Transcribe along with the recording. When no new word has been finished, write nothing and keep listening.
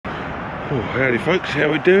Oh, howdy folks, how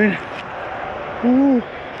we doing? Ooh,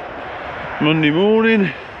 Monday morning.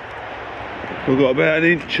 We've got about an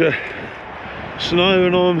inch of snow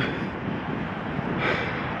and I'm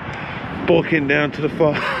biking down to the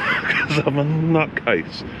farm because I'm a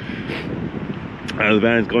nutcase. The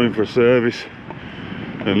van's going for a service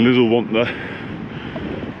and Liz will want the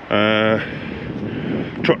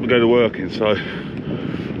truck to go to work in, so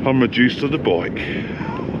I'm reduced to the bike.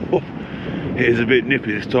 It is a bit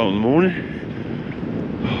nippy this time of the morning.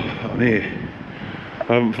 I'm here. I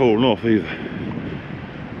haven't fallen off either.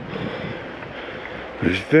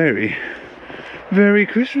 It's very, very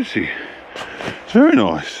Christmassy. It's very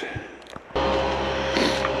nice.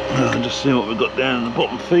 Just see what we've got down in the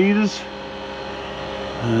bottom feeders.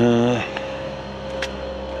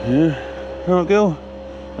 Yeah, alright girl.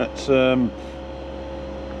 That's one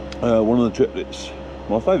of the triplets.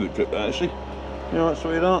 My favourite triplet actually. You alright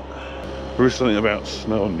sweetheart? There is something about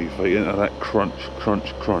snow on these feet, isn't there? That crunch,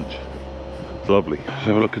 crunch, crunch. It's lovely. Let's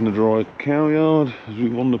have a look in the dry cow yard as we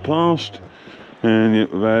wander past. And yet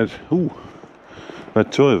we've had, ooh, we've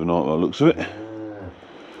had two overnight by the looks of it.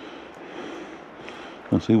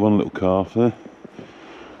 I see one little calf there.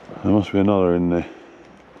 There must be another in there.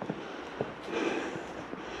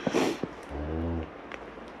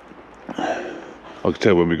 I could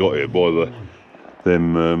tell when we got here by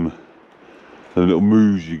them little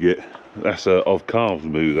moos you get. That's of calves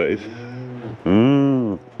moo, that is.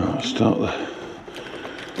 I'll start the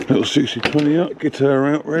little 60-20 up, get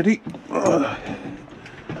her out ready. Oh.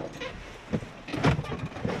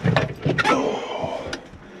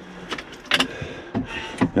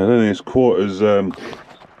 I don't think it's quite as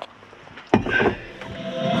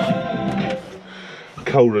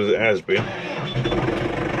cold as it has been.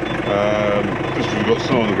 Just because we've got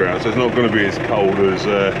snow on the ground, so it's not going to be as cold as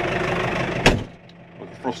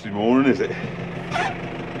like a frosty morning, is it?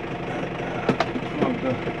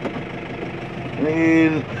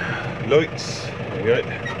 And lights, there you go.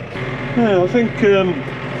 Yeah, I think,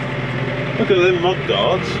 look at them mud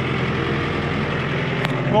guards.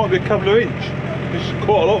 Might be a couple of inch. This is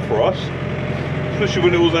quite a lot for us, especially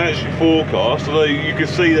when it wasn't actually forecast. Although you can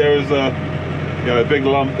see there is a, you know, a big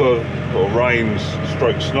lump of rain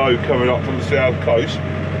stroke snow coming up from the south coast.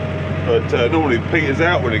 But normally it peters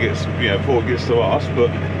out when it gets, you know, before it gets to us, but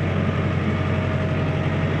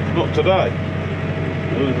not today.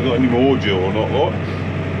 I don't know if we've got any more Jill or not, right?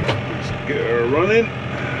 Let's get her running.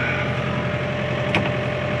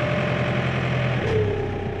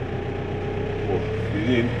 Oh, she's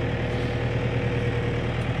in.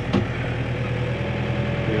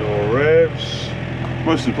 Your revs.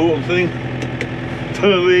 Most important thing,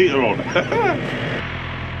 turn the heater on.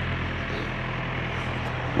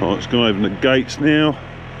 Right, it's going to open the gates now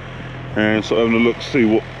and start having a look, see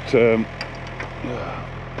what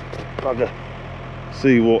bugger.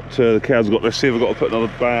 See what the cows have got. Let's see if I've got to put another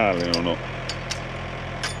bale in or not.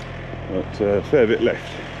 But a fair bit left.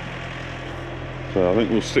 So I think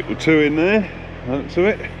we'll stick with two in there. That's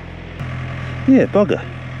it. Yeah, bugger.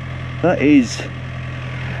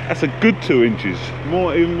 That's a good 2 inches.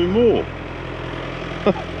 Might even be more.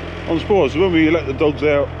 I'm surprised. When we let the dogs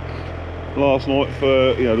out last night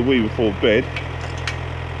for, you know, the wee before bed.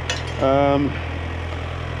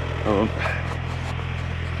 Hold on.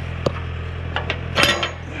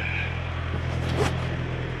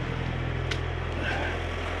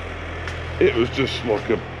 It was just like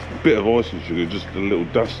a bit of icing sugar, just a little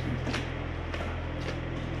dust.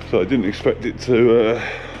 So I didn't expect it to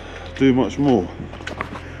do much more.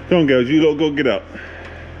 Come on girls, you lot got to get up.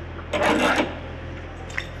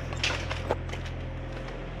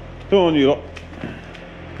 Come on you lot.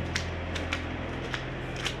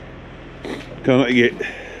 Can't let you get.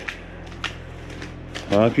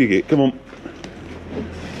 Up you get, come on.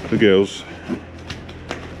 The girls.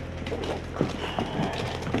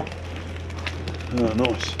 Oh,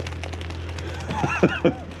 nice.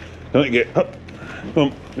 Don't get up. Come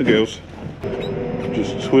on, the girls.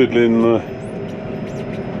 Just twiddling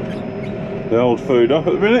the old food up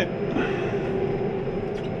at the minute.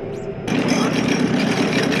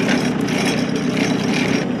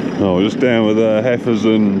 Oh, we're just down with heifers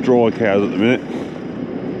and dry cows at the minute.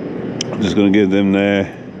 I'm just going to give them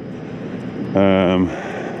their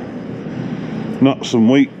nuts and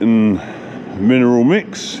wheat and mineral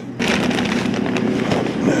mix.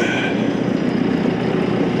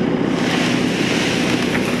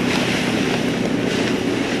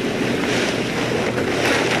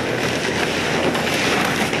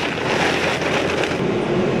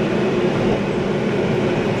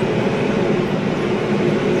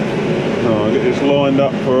 Lined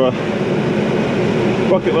up for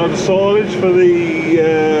bucket load of silage for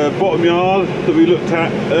the bottom yard that we looked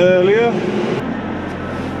at earlier.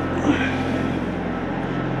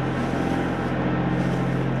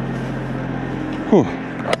 Whew.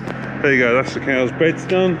 There you go, that's the cow's beds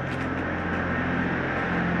done.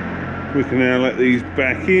 We can now let these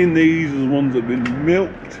back in. These are the ones that have been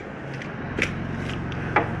milked.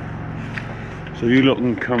 So you lot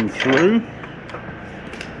can come through.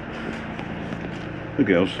 The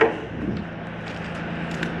girls.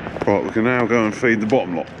 Right, we can now go and feed the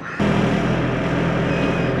bottom lot.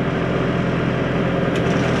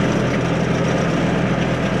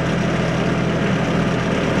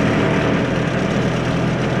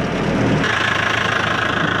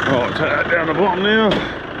 Right, take that down the bottom now.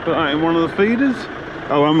 Put that in one of the feeders.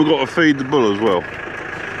 Oh, and we've got to feed the bull as well.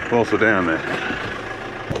 Whilst we're down there.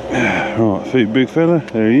 Right, feed big fella.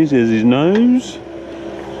 There he is. There's his nose.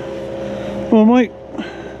 Come on, mate.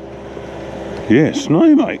 Yeah,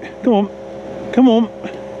 snow, mate. Come on. Come on.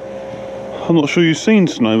 I'm not sure you've seen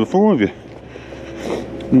snow before, have you?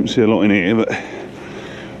 Don't see a lot in here, but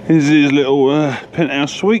this is his little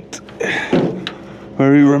penthouse suite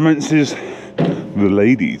where he romances the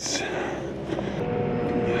ladies.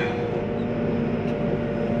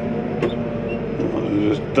 I'll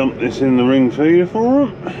just dump this in the ring feeder for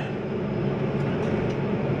him.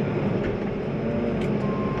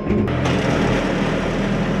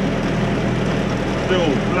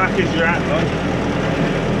 Still black as your hat though.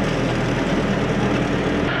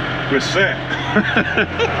 We're set.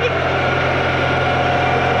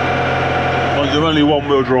 Mind you're only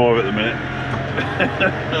one-wheel drive at the minute.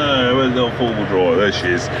 Where's the four-wheel drive? There she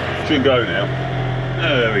is. She can go now.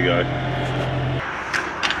 There we go.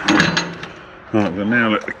 Right, we'll now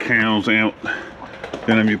let the cows out. Go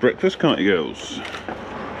and have your breakfast, can't you, girls?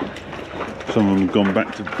 Some of them have gone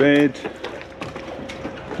back to bed.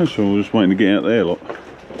 That's all, we're just waiting to get out there, look.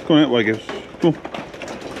 Come on out, way, girls. Come on.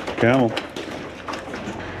 Come on.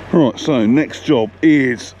 Right, so next job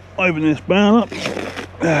is open this bale up.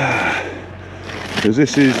 Because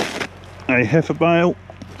this is a heifer bale,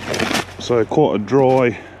 so quite a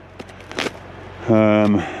dry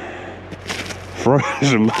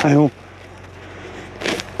frozen bale.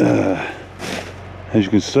 As you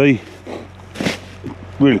can see,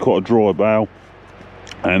 really quite a dry bale,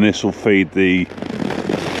 and this will feed the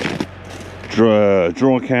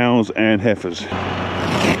dry cows and heifers.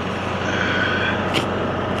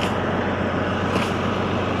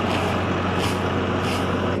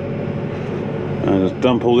 And just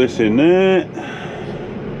dump all this in there.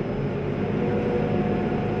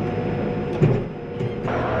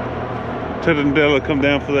 Ted and Dell have come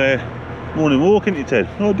down for their morning walk, isn't you, Ted?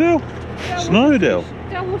 Oh, Dell. Snow, Dell.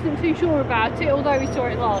 Dell wasn't too sure about it, although he saw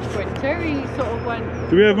it last winter. He sort of went...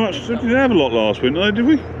 Did we have much? We didn't have a lot last winter, though, did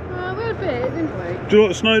we? We had a bit, didn't we? Do you like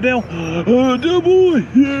the snow, Dell? Oh, Dell boy!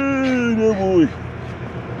 Yeah, Dell boy!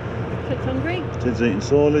 Ted's hungry? Ted's eating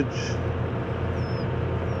silage.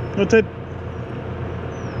 Oh, Ted.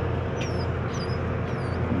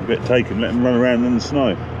 A bit taken, let him run around in the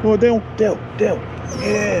snow. Oh, Dell, Dell, Dell.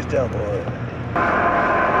 Yes, Dell boy.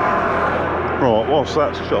 Right, whilst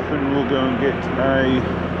that's chopping, we'll go and get a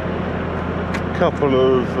couple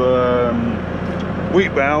of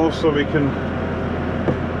wheat bales so we can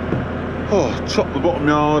chop the bottom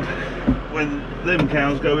yard when them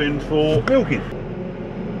cows go in for milking.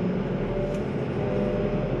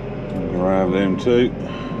 Grab them too.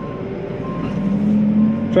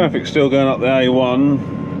 Traffic's still going up the A1.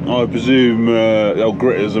 I presume the old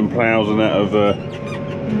gritters and ploughs and that have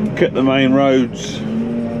kept the main roads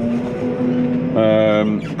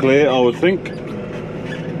clear, I would think.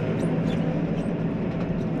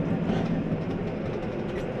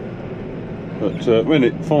 But when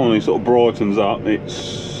it finally sort of brightens up, it's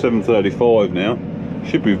 7:35 now.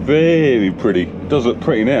 Should be very pretty. It does look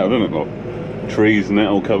pretty now, doesn't it? Like trees and that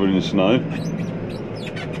all covered in snow.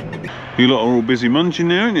 You lot are all busy munching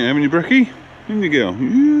now, aren't you? Having your brekkie? In you go.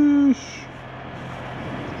 Yes.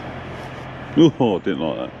 Oh, I didn't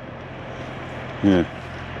like that. Yeah.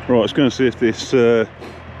 Right, let's go and see if this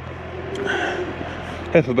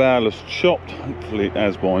heifer bale is chopped. Hopefully it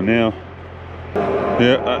has by now.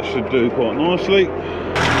 Yeah, that should do quite nicely.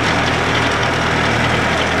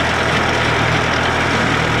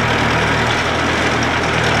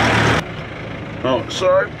 Right,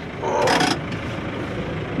 so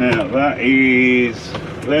now that is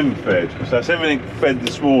them fed. So that's everything fed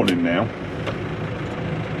this morning now.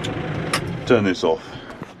 Turn this off.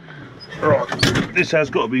 Right, this has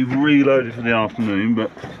got to be reloaded for the afternoon,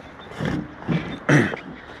 but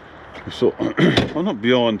sort of, well, not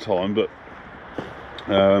behind time, but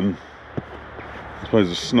suppose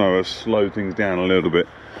the snow has slowed things down a little bit.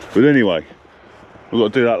 But anyway, we've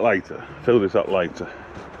got to do that later, fill this up later.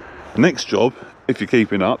 Next job, if you're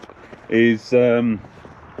keeping up, is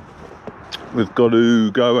we've got to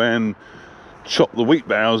go and chop the wheat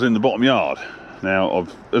bales in the bottom yard. Now,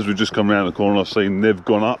 as we've just come around the corner, I've seen they've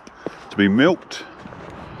gone up to be milked.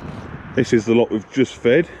 This is the lot we've just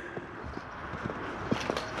fed.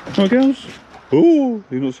 Oh, girls. Oh,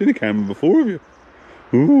 you've not seen a camera before, have you?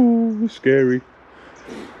 Ooh, scary.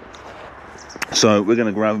 So we're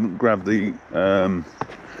going to grab the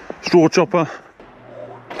straw chopper.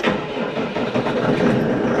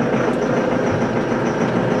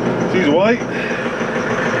 She's away.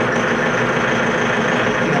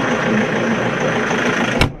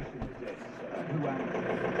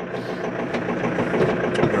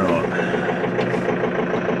 Right.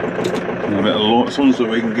 A bit of lights on so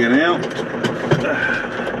we can get out.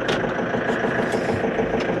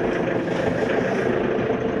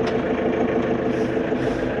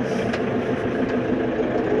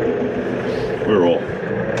 We're off.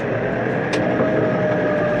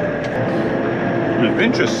 It'd be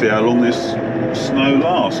interesting to see how long this snow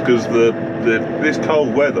lasts, because this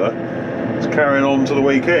cold weather is carrying on to the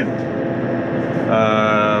weekend.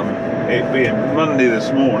 It being Monday this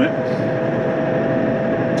morning,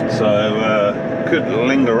 so could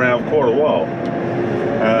linger out quite a while.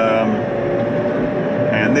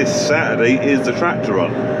 And this Saturday is the tractor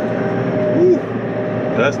run. Woo.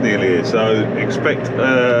 That's nearly it, so expect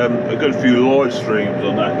a good few live streams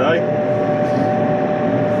on that day.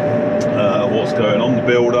 What's going on, the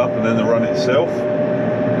build up and then the run itself.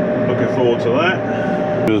 Looking forward to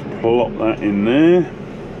that. Just plop that in there.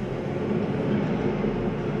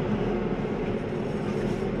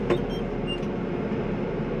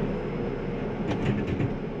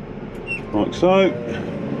 Like so.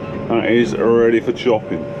 That is ready for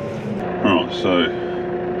chopping. Right, so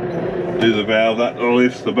do the valve, that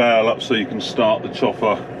lifts the bale up so you can start the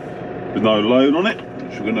chopper with no load on it,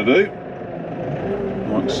 which we're going to do.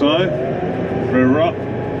 Like so. Rev her up,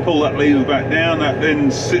 pull that lever back down, that then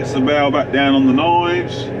sits the bale back down on the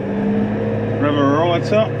knives. Rev her right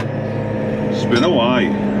up, spin away.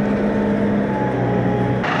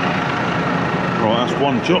 Right, that's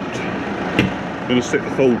one chopped. I'm going to stick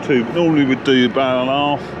the full two, but normally we'd do a bale and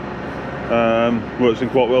a half. Works in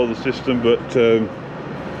quite well the system, but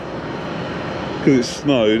because it's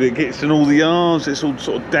snowed, it gets in all the yards, it's all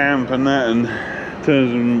sort of damp and that, and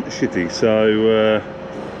turns them shitty. So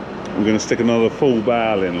we're going to stick another full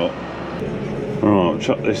bale in, lot. Right,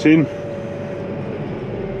 chuck this in. There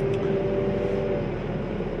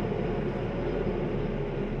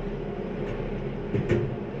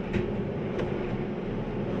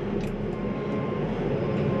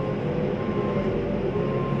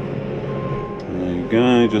you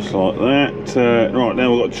go, just like that. Right,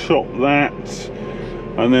 now we've got to chop that,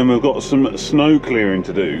 and then we've got some snow clearing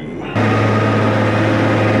to do.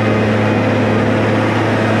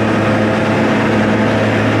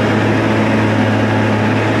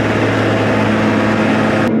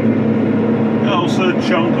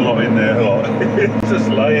 Chunk a lot in there, like. It's just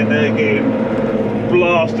laying there getting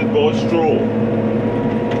blasted by straw.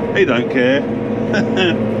 He don't care.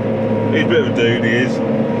 He's a bit of a dude, he is.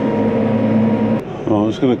 I'm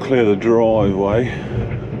just going to clear the driveway.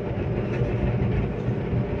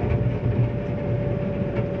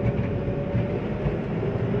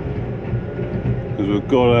 Because we've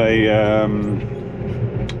got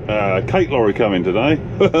a cake lorry coming today,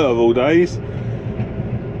 of all days.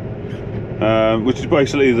 Which is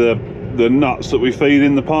basically the nuts that we feed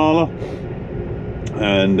in the parlour,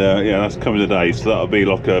 and yeah, that's coming today. So that'll be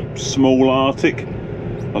like a small Arctic,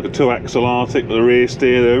 like a 2-axle Arctic with a rear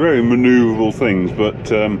steer. They're very manoeuvrable things, but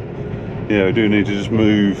yeah, we do need to just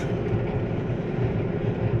move,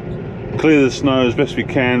 clear the snow as best we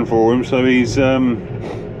can for him, so he's so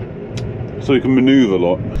he can manoeuvre a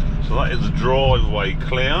lot. So that is the driveway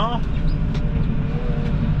clear.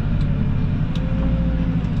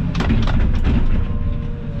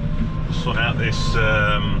 Sort out this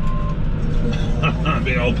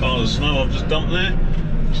big old pile of snow I've just dumped there.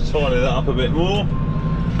 Just tidy that up a bit more.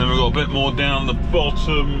 Then we've got a bit more down the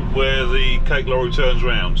bottom where the cake lorry turns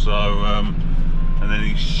round. So, and then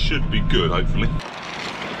he should be good, hopefully.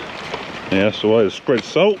 Yeah, that's the way to spread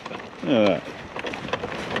salt. Look at that.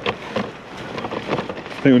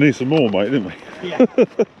 I think we need some more, mate, didn't we? Yeah.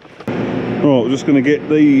 Right, we're just going to get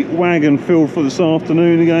the wagon filled for this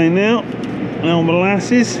afternoon again now. Now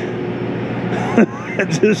molasses. It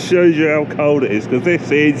just shows you how cold it is, because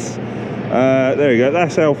this is there you go,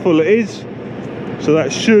 that's how full it is. So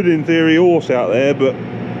that should in theory horse out there, but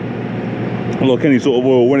like any sort of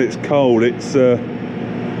oil, when it's cold it's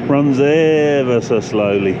runs ever so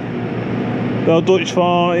slowly. The old Deutsche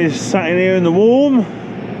Fahrt is sat in here in the warm.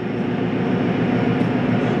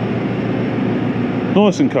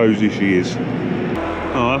 Nice and cosy she is.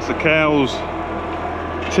 Oh, that's the cow's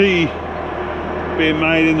tea being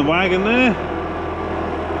made in the wagon there.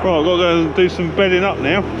 Right, I've got to go and do some bedding up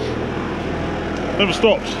now. Never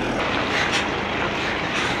stops.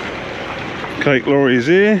 Cake lorry is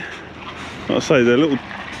here. Like I say, they're little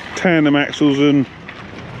tandem axles and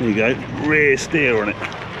there you go, rear steer on it.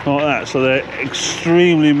 Like that, so they're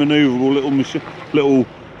extremely manoeuvrable little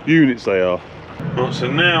units they are. Right,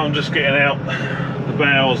 so now I'm just getting out the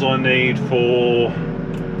bales I need for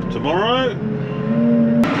tomorrow.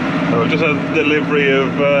 So I've just had delivery of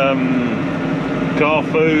car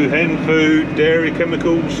food, hen food, dairy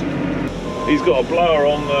chemicals. He's got a blower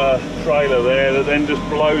on the trailer there that then just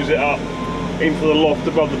blows it up into the loft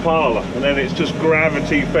above the parlour, and then it's just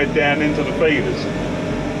gravity fed down into the feeders.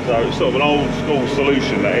 So it's sort of an old school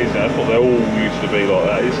solution, that is. That's what they all used to be like,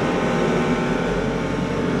 that is.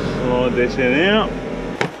 Slide this in out.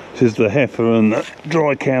 This is the heifer and the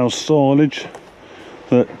dry cow silage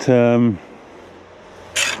that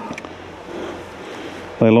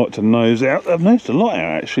they like to nose out. They've nosed a lot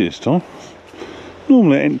out actually this time.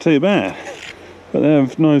 Normally it ain't too bad, but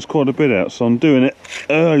they've nosed quite a bit out, so I'm doing it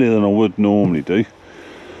earlier than I would normally do.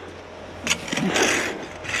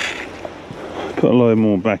 Put a load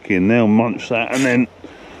more back in, they'll munch that, and then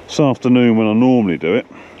this afternoon when I normally do it,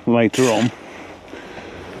 later on,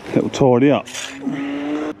 it'll tidy up.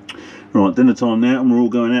 Right, dinner time now, and we're all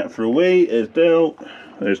going out for a wee. There's Del,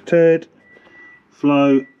 there's Ted,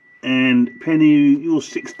 Flo, and Penny. You're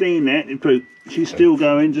 16 now, she's still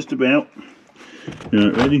going, just about.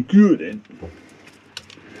 Right, ready? Good then.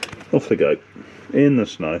 Off they go, in the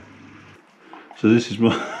snow. So this is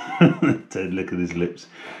my, Ted, look at his lips.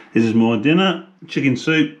 This is my dinner, chicken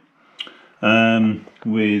soup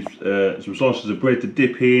with some slices of bread to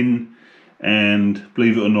dip in, and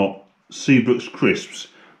believe it or not, Seabrook's crisps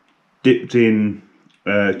dipped in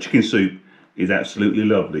chicken soup is absolutely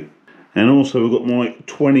lovely. And also we've got my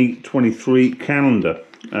 2023 calendar.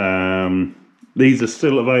 These are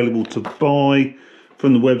still available to buy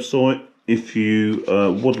from the website if you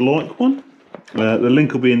would like one. The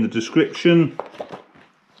link will be in the description.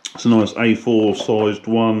 It's a nice A4 sized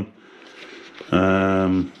one,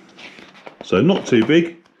 so not too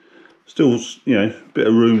big, still, you know, a bit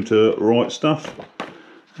of room to write stuff,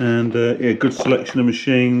 and yeah, good selection of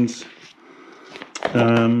machines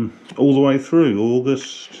all the way through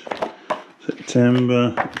August,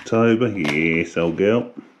 September, October, yes old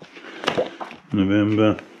girl,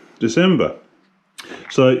 November, December.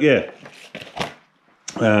 So yeah,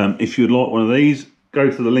 if you'd like one of these,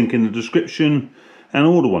 go to the link in the description and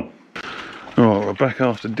order one. Right, we're back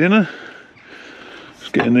after dinner.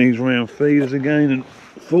 Just getting these round feeders again and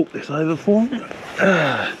fork this over for them.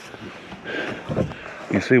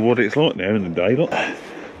 You see what it's like now in the daylight.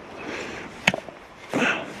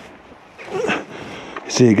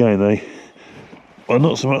 See again, well,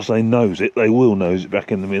 not so much they nose it, they will nose it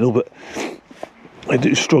back in the middle, but they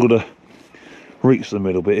do struggle to reach the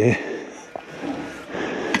middle bit here.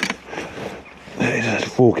 They just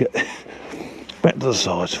fork it back to the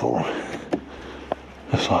sides for them,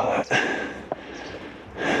 just like that.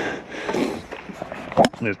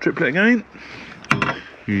 There's triplet again.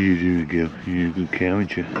 You good girl, you're a good cow,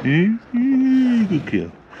 aren't you? You good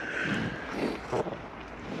girl.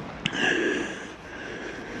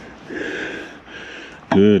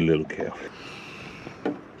 Good little cow.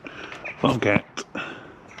 Fun cat.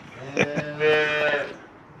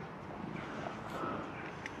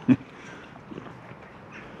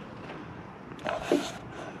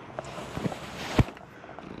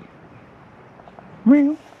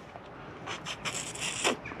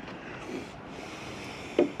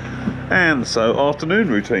 And so afternoon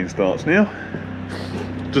routine starts now.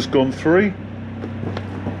 Just gone 3,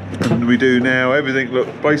 and we do now everything. Look,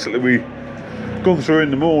 basically we've gone through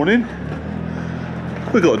in the morning.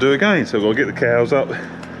 We've got to do again, so we've got to get the cows up,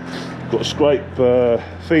 got to scrape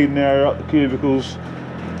feeding area up the cubicles,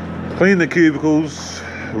 clean the cubicles,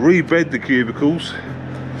 rebed the cubicles,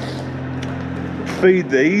 feed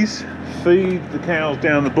these, feed the cows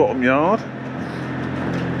down the bottom yard,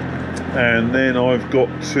 and then I've got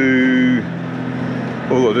to,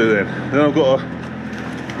 what have I got to do then? Then I've got to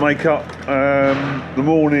make up the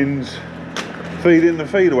morning's feed in the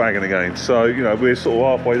feeder wagon again. So, you know, we're sort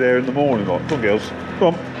of halfway there in the morning. Like, come on girls,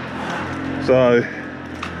 come on. So,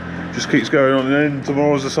 just keeps going on, and then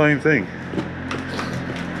tomorrow's the same thing.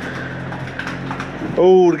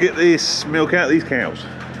 Oh, to get this milk out of these cows.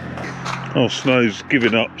 Oh, snow's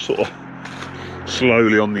giving up sort of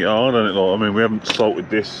slowly on the yard, and I mean, we haven't salted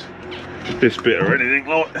this bit or anything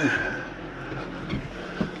like.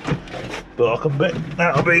 But I can bet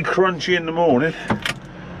that'll be crunchy in the morning.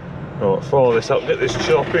 Right, fire this up, get this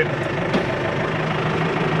chopping.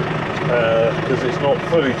 Because it's not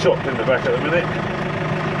fully chopped in the back at the minute.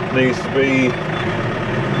 Needs to be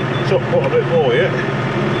chopped quite a bit more yet.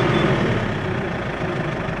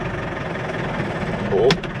 Oh,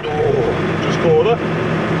 just quarter.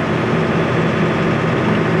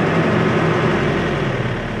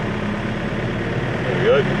 There we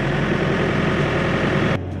go.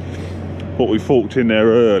 What we forked in there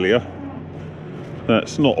earlier,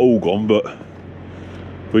 that's not all gone, but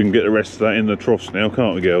we can get the rest of that in the troughs now,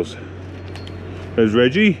 can't we, girls? There's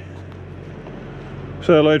Reggie.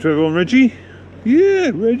 Say hello to everyone, Reggie.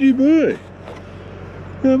 Yeah, Reggie boy.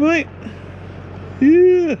 Yeah, mate.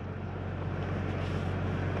 Yeah.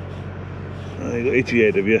 Oh, you got itchy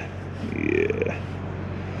head, have you? Yeah.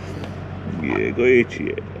 Yeah, got itchy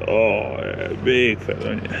head. Oh, yeah, big fella,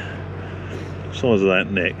 aren't you? Size of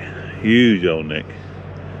that neck. Huge old neck.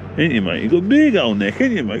 Ain't you, mate? You got a big old neck,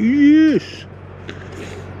 ain't you, mate? Yes.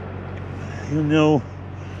 You know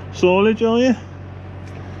silage, are you?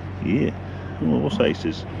 Yeah. What's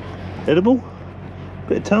aces? Edible?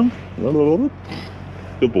 Bit of tongue?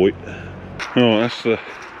 Good boy. Oh, that's the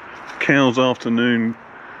cows' afternoon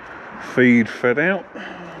feed fed out.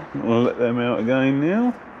 I'll let them out again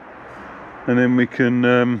now. And then we can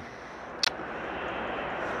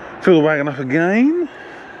fill the wagon up again.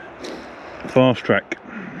 Fast track.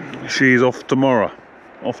 She's off tomorrow.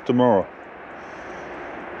 Off tomorrow.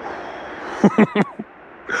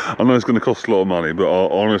 I know it's going to cost a lot of money, but I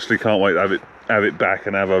honestly can't wait to have it back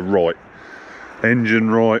and have her right. Engine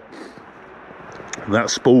right. That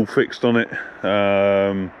spool fixed on it.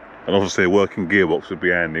 And obviously a working gearbox would be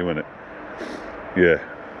handy, wouldn't it? Yeah.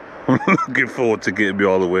 I'm looking forward to getting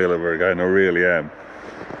behind the wheel of her again, I really am.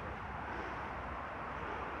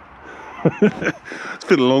 It's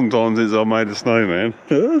been a long time since I made a snowman.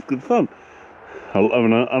 It's good fun.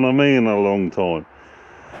 And I mean a long time.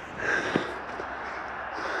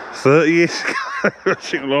 30 years ago, I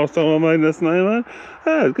think the last time I made a snowman.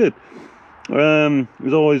 Oh, it's good.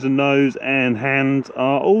 His eyes and nose and hands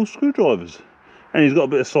are all screwdrivers. And he's got a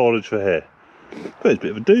bit of silage for hair. But he's a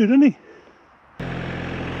bit of a dude, isn't he?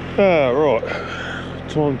 Right.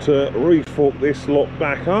 Time to refork this lot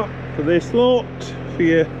back up for this lot. For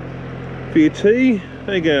your tea.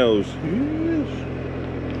 Hey girls. Yes.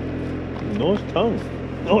 Nice tongue.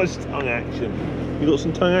 Nice tongue action. You got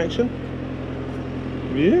some tongue action?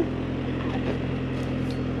 Yeah.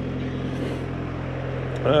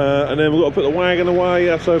 And then we've got to put the wagon away.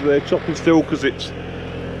 That's over there chopping still because it's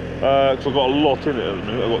because I've got a lot in it at the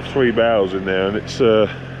minute. I've got 3 barrels in there and it's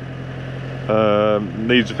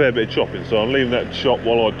needs a fair bit of chopping, so I'm leaving that to chop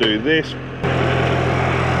while I do this.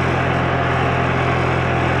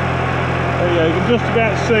 There you go, you can just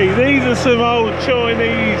about see these are some old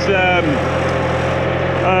Chinese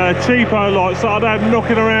cheapo lights that I'd had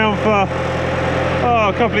knocking around for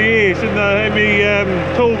a couple of years in the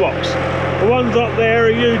toolbox. The ones up there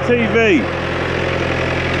are UTV.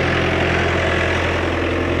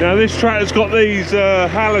 Now this tractor's got these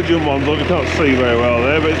halogen ones on. You can't see very well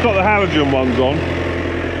there, but it's got the halogen ones on.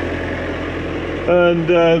 And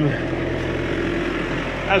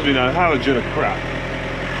as we know, halogen are crap.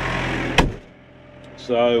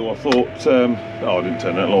 So I thought, oh, I didn't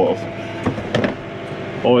turn that light off.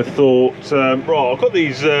 I thought, right, I've got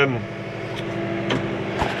these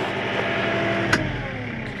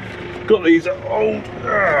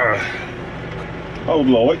old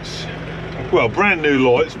lights. Well, brand new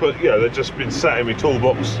lights, but yeah, they've just been sat in my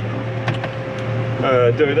toolbox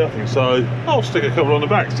doing nothing. So I'll stick a couple on the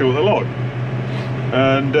back, see what they're like.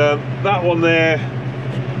 And that one there,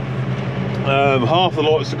 half the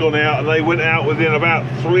lights have gone out, and they went out within about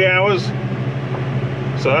 3 hours.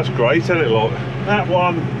 So that's great, isn't it? Like that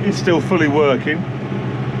one is still fully working.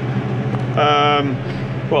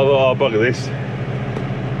 Well, I'll bugger this.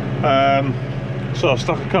 So I've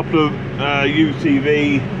stuck a couple of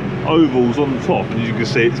UTV ovals on the top, and as you can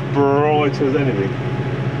see, it's bright as anything.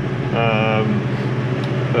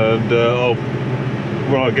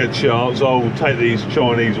 When I get a chance, I'll take these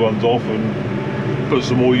Chinese ones off and put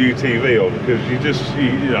some more UTV on, because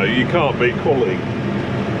you know, you can't beat quality.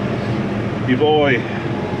 You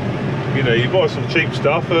buy some cheap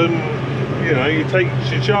stuff, and you know, you take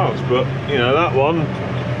your chance. But you know, that one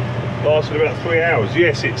lasted about 3 hours.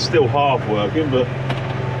 Yes, it's still half working, but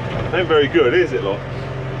it ain't very good, is it? Like,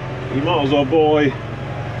 you might as well buy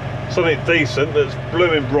something decent that's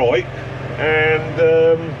blooming bright,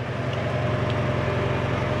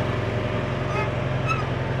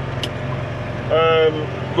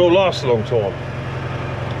 will last a long time,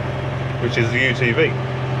 which is the UTV.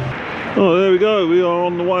 Oh, there we go. We are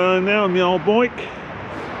on the way home now on the old bike.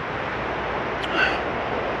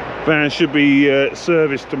 Van should be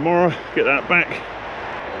serviced tomorrow. Get that back.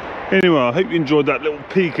 Anyway, I hope you enjoyed that little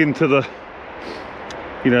peek into the,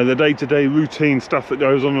 you know, the day-to-day routine stuff that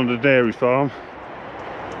goes on the dairy farm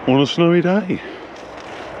on a snowy day.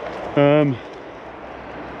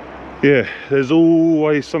 Yeah, there's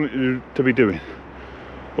always something to be doing.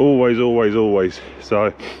 Always, always, always.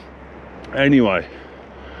 So, anyway,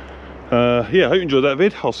 yeah, I hope you enjoyed that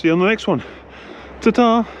vid. I'll see you on the next one.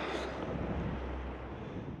 Ta-ta!